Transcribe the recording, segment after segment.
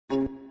So,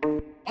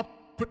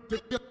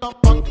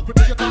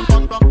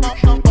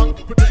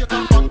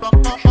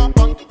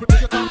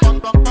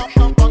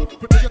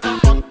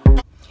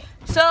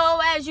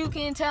 as you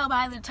can tell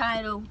by the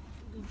title,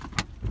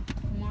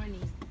 good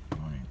morning.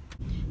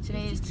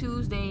 Today is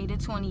Tuesday the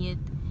 20th,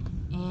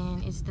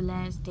 and it's the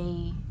last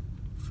day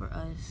for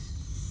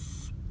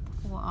us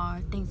for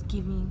our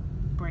Thanksgiving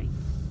break.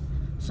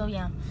 So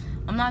yeah,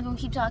 I'm not gonna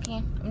keep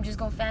talking. I'm just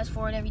gonna fast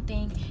forward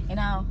everything, and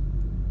I'll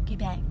get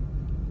back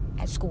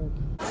at school.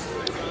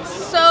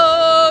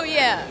 So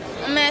yeah,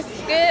 I'm at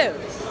school.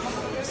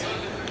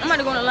 I'm about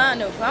to go on the line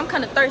though, cause I'm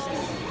kind of thirsty.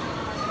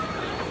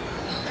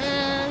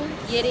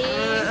 Get it?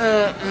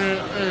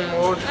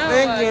 Oh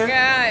my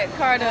God,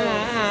 Cardo.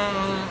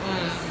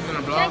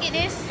 Can I get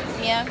this?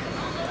 Yeah.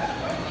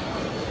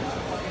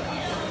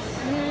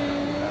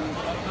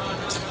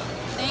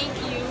 Thank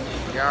you.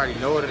 You already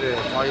know what it is.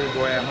 All you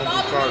boy at home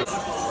with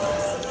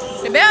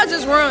Cardo. The bell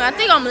just rung. I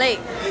think I'm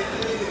late.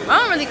 I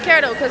don't really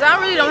care though, cause I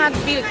really don't have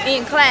to be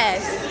in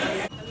class.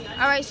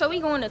 All right, so we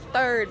going to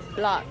third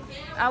block.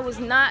 I was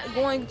not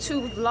going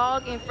to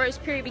vlog in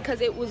first period because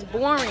it was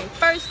boring.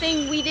 First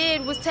thing we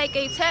did was take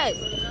a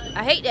test.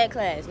 I hate that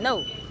class,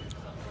 no.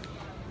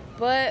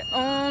 But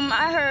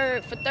I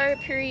heard for third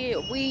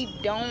period we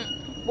don't,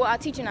 well, our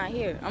teacher not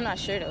here. I'm not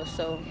sure though,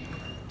 so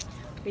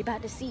we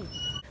about to see.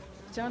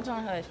 John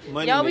Hush.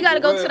 Y'all, we gotta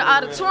go to the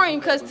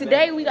auditorium because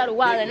today we got a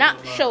Wild and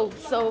Out show,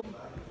 so.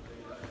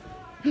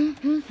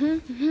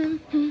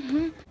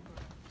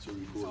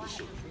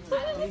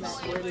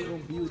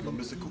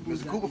 Mr.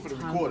 Cooper for the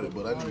recorder,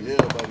 but I need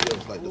everybody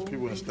else, like the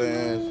people in the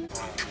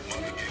stands.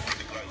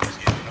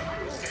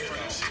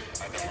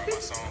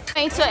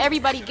 Ain't till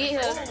everybody get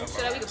here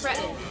so that we can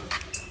practice.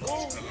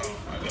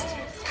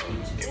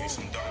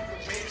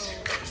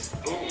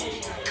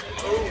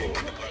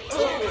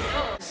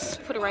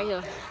 Put it right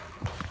here.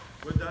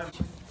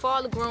 For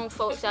all the grown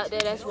folks out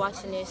there that's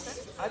watching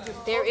this,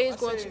 there is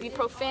going to be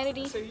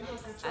profanity.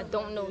 I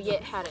don't know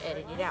yet how to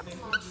edit it out.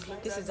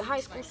 This is a high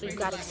school, so you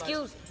gotta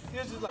excuse it.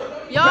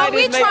 Y'all,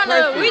 we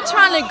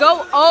trying to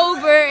go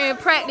over and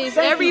practice.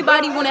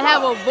 Everybody want to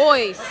have a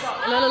voice.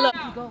 Look.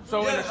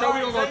 So in the show,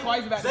 we gonna go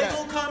twice back. They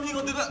gonna come, he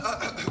gonna do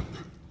the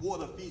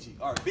water Fiji.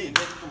 All right, Ben,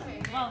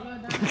 come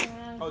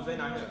on. Oh, they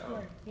not here.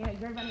 Yeah,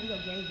 you're gonna go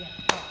gay again.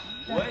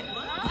 What?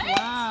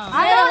 Wow. I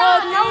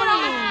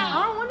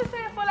don't want to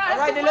say it for that. All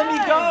right, then let me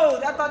go.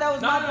 I thought that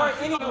was my part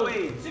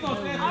anyway. She gonna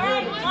stand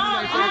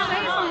I'm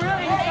saying some real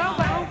info,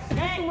 but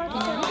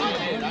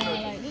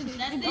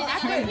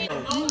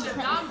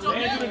I'm too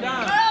much.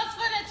 Girls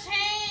for the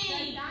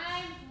chain.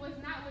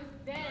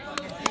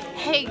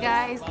 Hey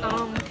guys,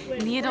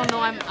 Nia don't know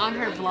I'm on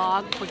her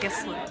vlog, but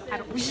guess what? I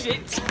don't read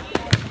it.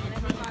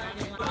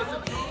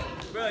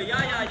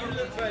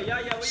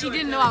 She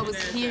didn't know I was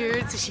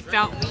here, so she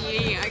found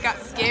me. I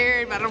got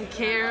scared, but I don't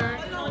care.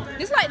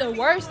 It's like the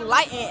worst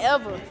lighting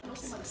ever.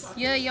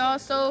 Yeah, y'all,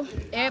 so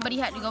everybody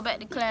had to go back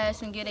to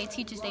class and get their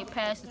teachers their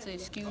passes to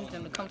excuse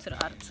them to come to the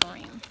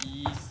auditorium.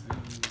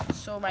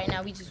 So right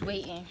now we just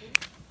waiting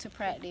to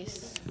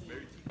practice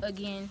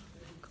again.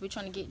 We're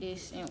trying to get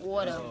this in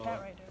order.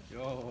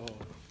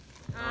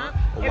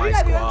 White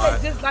squad.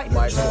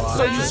 White squad.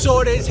 So you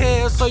short as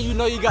hell, so you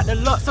know you got the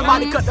luck.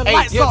 Somebody cut the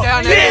lights off.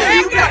 Down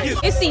there.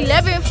 It's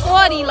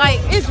 11:40, like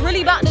it's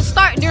really about to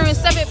start during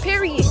 7th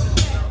period.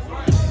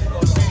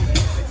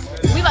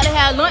 We about to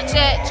have lunch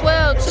at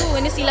 12 too,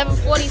 and it's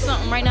 11:40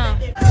 something right now.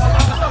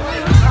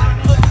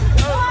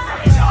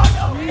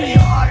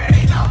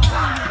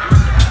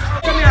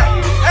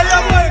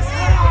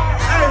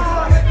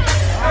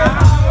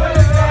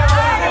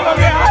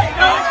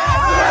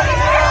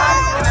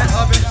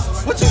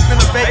 What you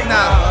finna bake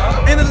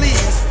now? In the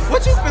leaves.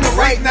 What you finna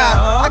write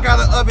now? I got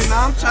an oven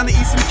now. I'm trying to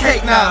eat some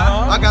cake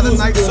now. I got a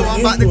knife, so I'm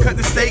about to cut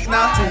the steak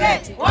now.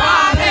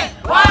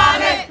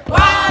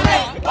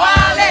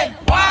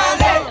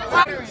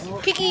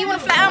 Kiki, you wanna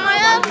flat out my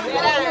hair?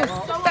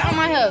 Flat out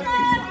my hair.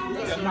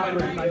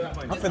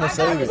 I'm finna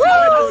save it.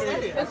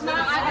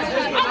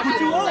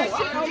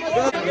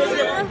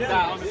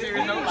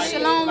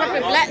 Shalom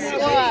reppin' Black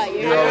Squad.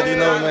 You already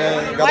know,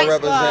 man. Gotta White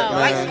represent, Squad, man.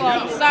 White Squad.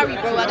 I'm sorry,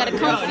 bro. I gotta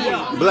come for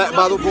you. Black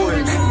Bottle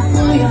Boy.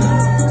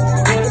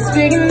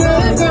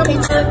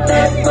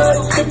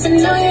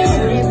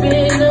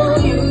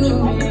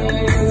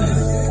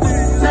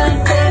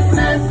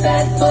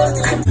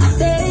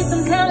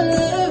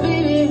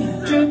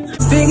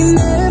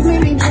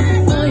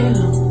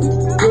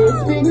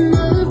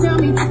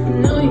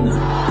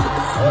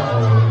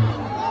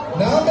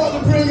 Now I'm about to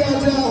bring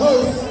out y'all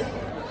host.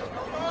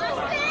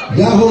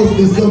 Y'all host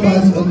is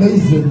somebody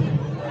amazing.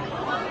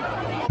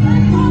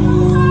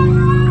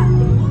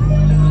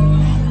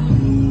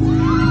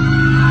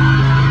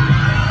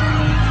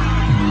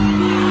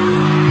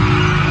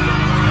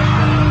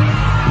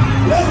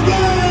 Let's go!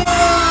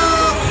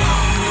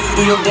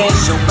 Do your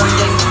dance, your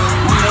birthday.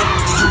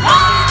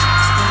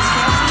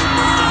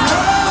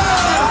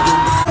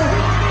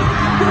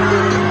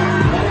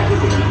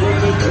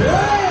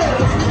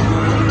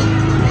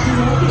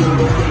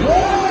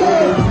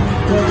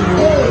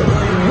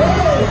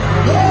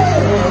 Hey!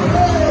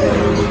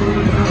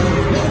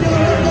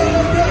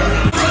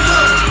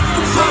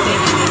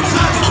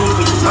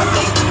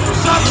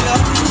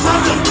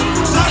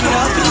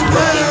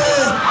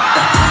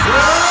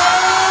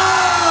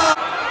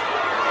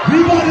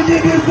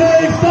 get this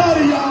thing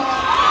started, y'all.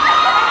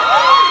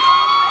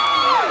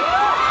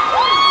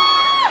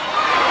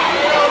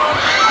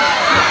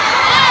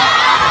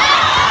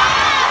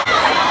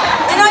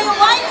 And on your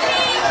white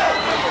team,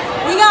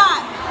 we got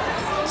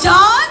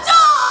John,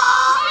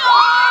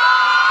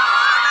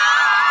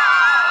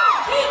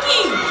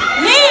 Kiki,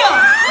 Neil,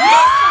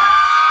 Lisa,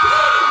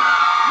 Petey,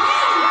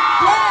 Willie,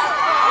 Dad,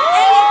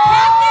 and your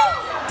captain,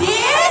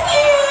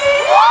 Dizzy.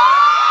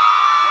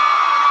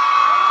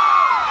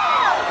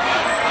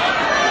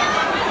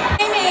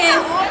 Name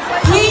is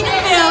Plead the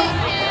Fifth,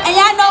 and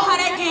y'all know how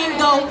that game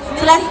goes,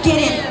 so let's get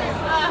in.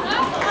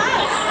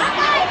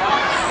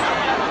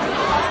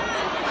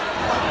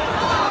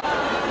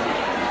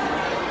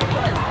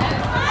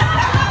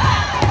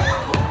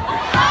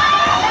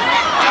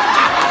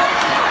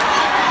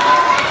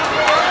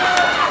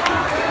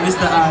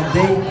 Mr.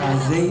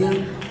 Isaiah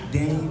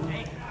Dane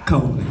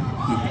Coleman.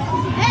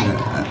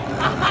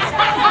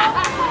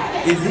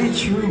 Is it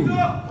true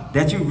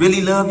that you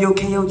really love your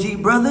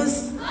KOG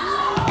brothers?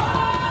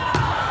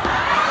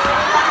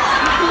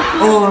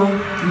 Or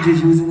you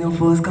just using them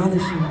for a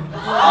scholarship?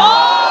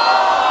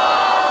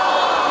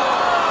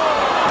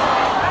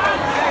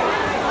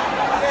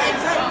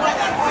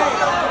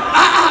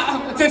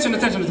 Attention.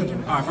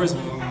 All right, first of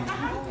all,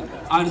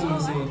 I just want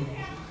to say,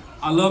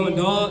 I love my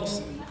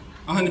dogs,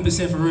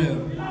 100% for real.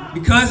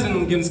 Because of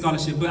them getting a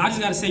scholarship, but I just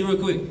gotta say real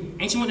quick,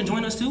 ain't you want to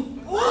join us too?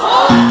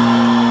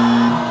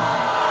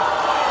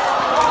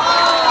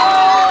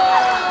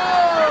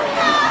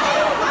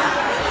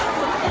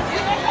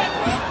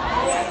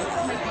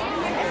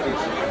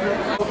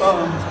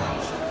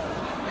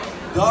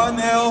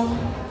 Darnell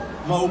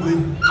Mobley,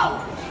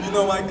 you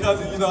know my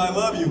cousin, you know I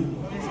love you.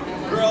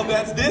 Girl,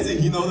 that's Dizzy,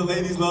 you know the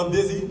ladies love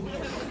Dizzy.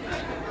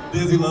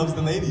 Dizzy loves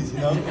the ladies, you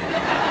know.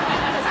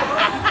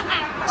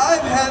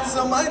 I've had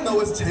some, I know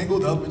it's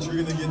tangled up, but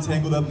you're gonna get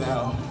tangled up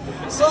now.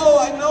 So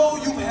I know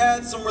you've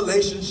had some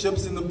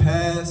relationships in the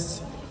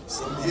past.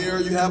 Some here,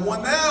 you have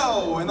one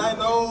now. And I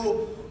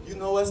know, you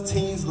know, us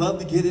teens love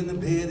to get in the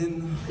bed in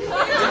the morning.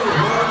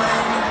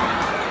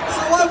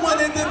 So I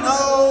wanted to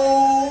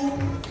know,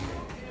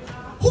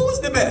 who's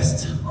the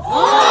best?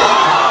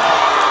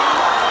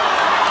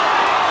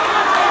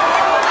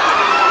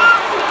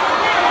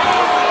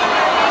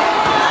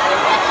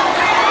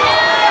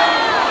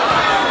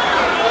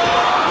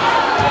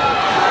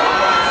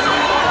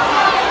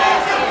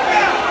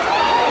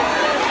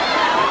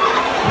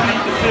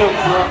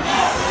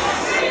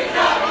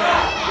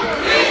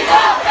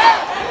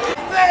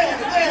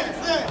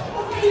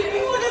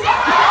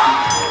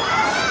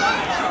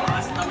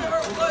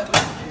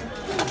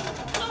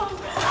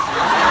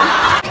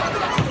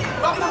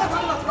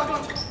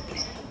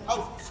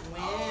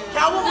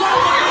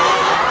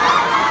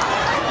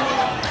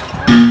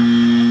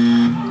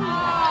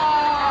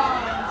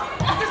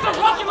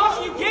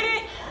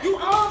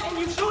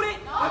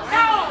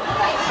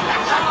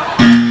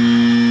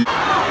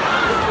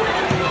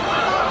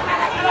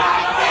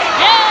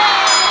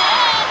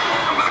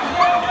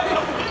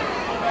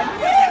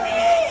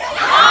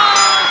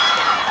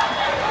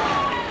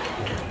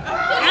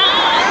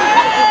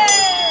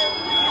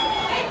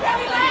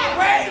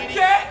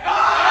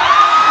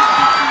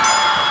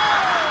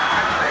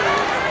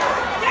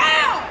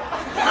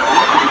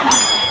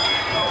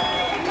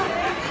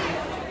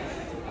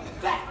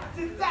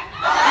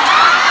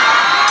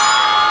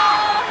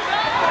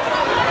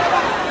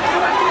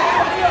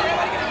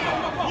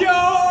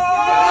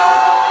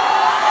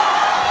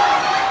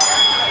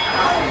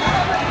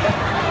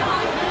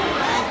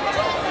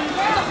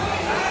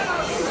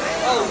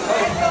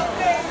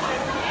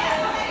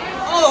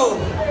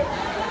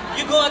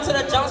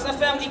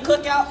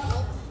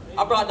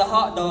 I brought the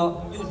hot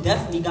dog. You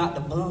definitely got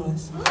the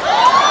buns.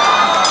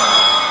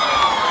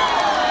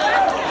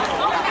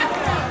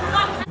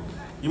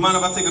 You mind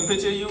if I take a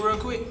picture of you real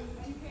quick?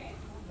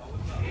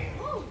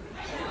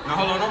 Now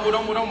hold on,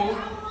 don't move.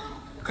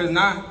 Cause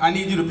now I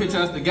need you to picture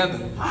us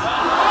together.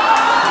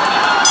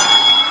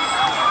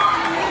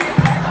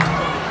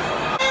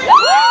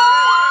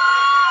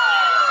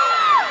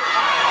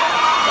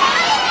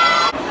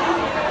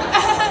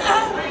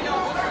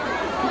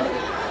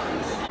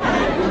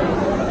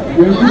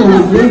 You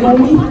gonna dig on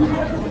me?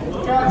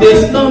 This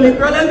stomach,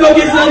 girl, let's go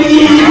get some to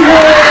eat.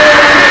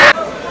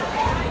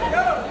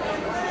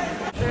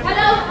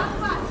 Hello?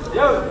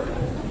 Yo.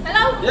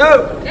 Hello? Yo.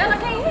 Dale, I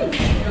can't hear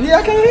you. Yeah, I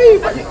can't hear you.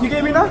 You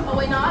gave me now? Oh,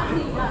 wait, no, I can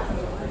hear you now.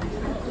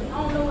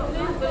 I don't know what it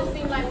is, but it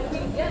seems like when we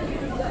together, we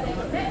got that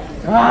connection.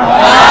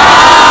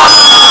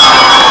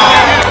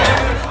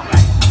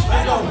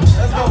 Let's go.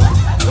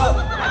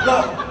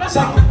 Look,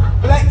 check it.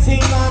 Black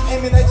team, I'm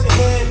aiming at your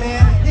head,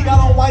 man. He got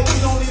on white, we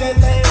don't need that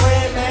thing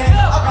red, man.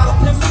 I got a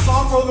pistol, so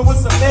I'm rolling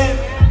with some lead.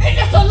 And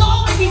just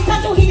alone, if he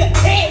touch you, he a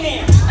dead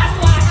man. That's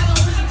why I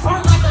haven't really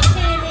burnt like a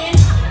 10 man.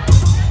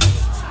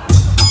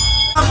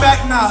 I'm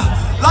back now.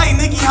 Like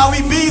Nicky, how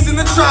he bees in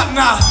the trap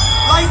now.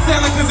 Like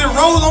Santa, cause it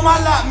roll on my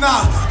lap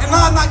now. And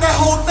I knock that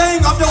whole thing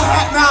off your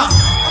hat now.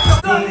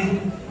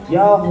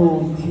 Y'all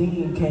whole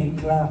team can't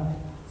clap.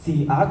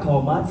 See, I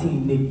call my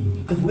team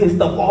Nikki, cause we'll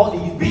stuff all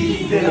these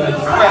bees in a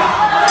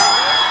trap.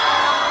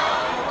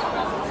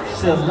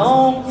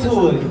 Shalom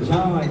to it,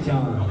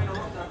 John.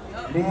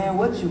 Man,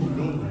 what you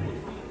mean?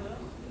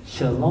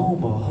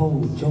 Shalom a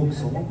whole joke,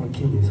 so I'm gonna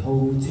kill his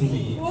whole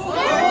team.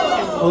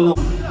 Hold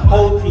on,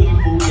 whole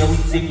team fool, yeah, we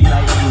sticky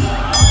like you.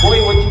 Boy,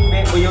 what you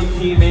meant when your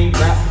team ain't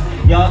rap?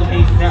 Y'all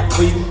can't snap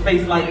for you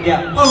space like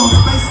that. Oh,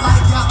 space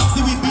like that.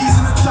 See, we bees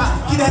in the trap.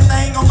 Get that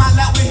thing on my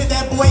lap, we hit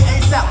that boy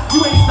ASAP. You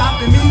ain't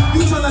stopping me,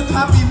 you tryna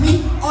copy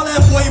me. All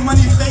that boy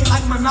money fake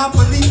like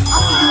Monopoly. I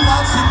see you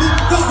watching me,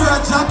 your girl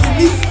jocking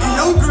me. And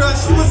your girl,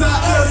 she was out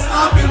there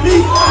stopping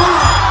me. Hold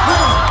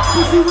on,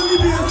 cause she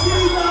really be a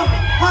Caesar.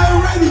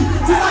 Already,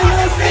 just like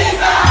a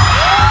Caesar.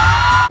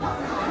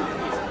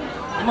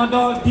 My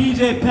dog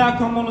DJ Pat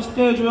come on the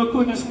stage real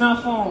quick and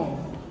snap on.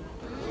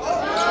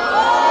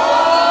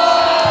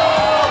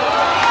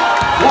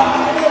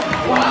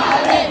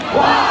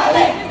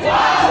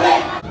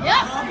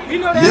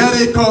 Yeah,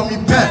 they call me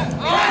Pat.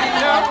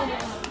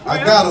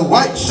 I got a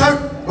white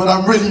shirt, but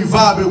I'm really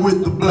vibing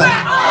with the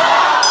black.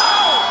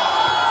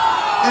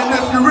 And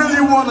if you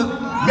really want to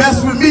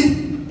mess with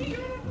me,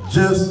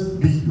 just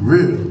be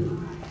real.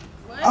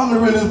 I'm the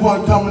realest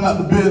one coming out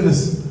the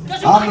business.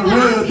 I'm the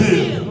real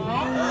deal.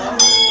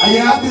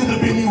 Yeah, I did the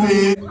Benny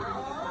wig.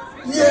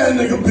 Yeah,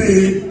 nigga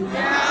big.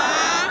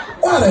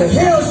 Why the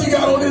hell she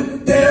got on this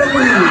damn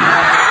wig?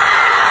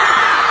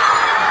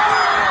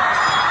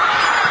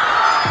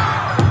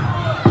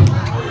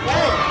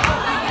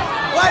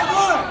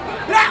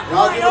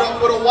 Y'all give it up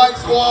for the white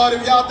squad.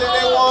 If y'all think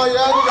they won,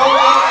 y'all go.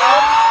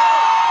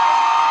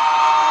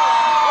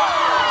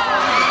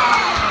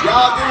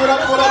 Y'all give it up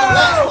for the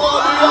black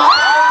squad. Do y'all?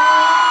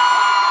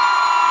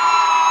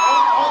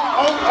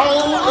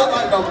 Look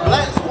like the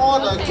black squad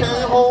that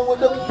came home with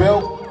the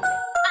belt.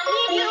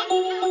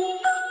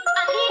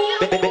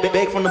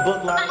 Beg from the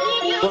book line.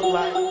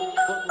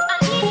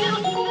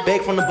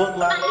 Beg from the book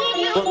line.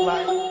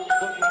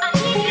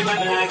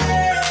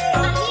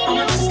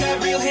 I'ma just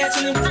got real hair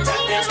chillin' with the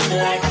top down, screamin'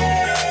 like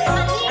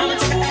I'ma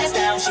take her ass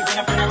down, she bring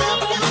her friend around,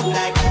 fuckin' move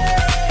like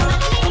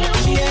I'm a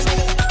pushy ass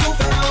nigga, go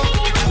for home,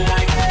 you got me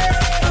like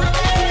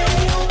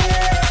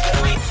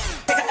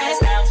take her ass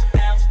down,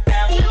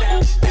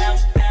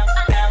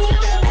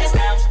 ass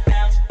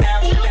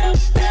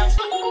down.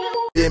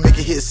 Yeah,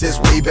 making hits since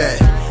way back.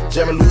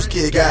 Jammin' loose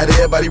kid got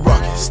everybody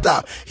rockin'.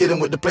 Stop, hit him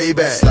with the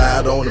playback.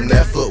 Slide on him,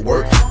 that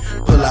footwork.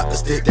 Pull out the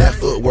stick, that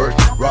footwork.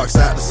 Rock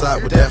side to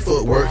side with that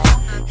footwork.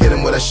 Hit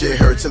him with that shit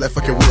hurt till that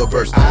fucking wheel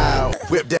burst. Ow. Whip that.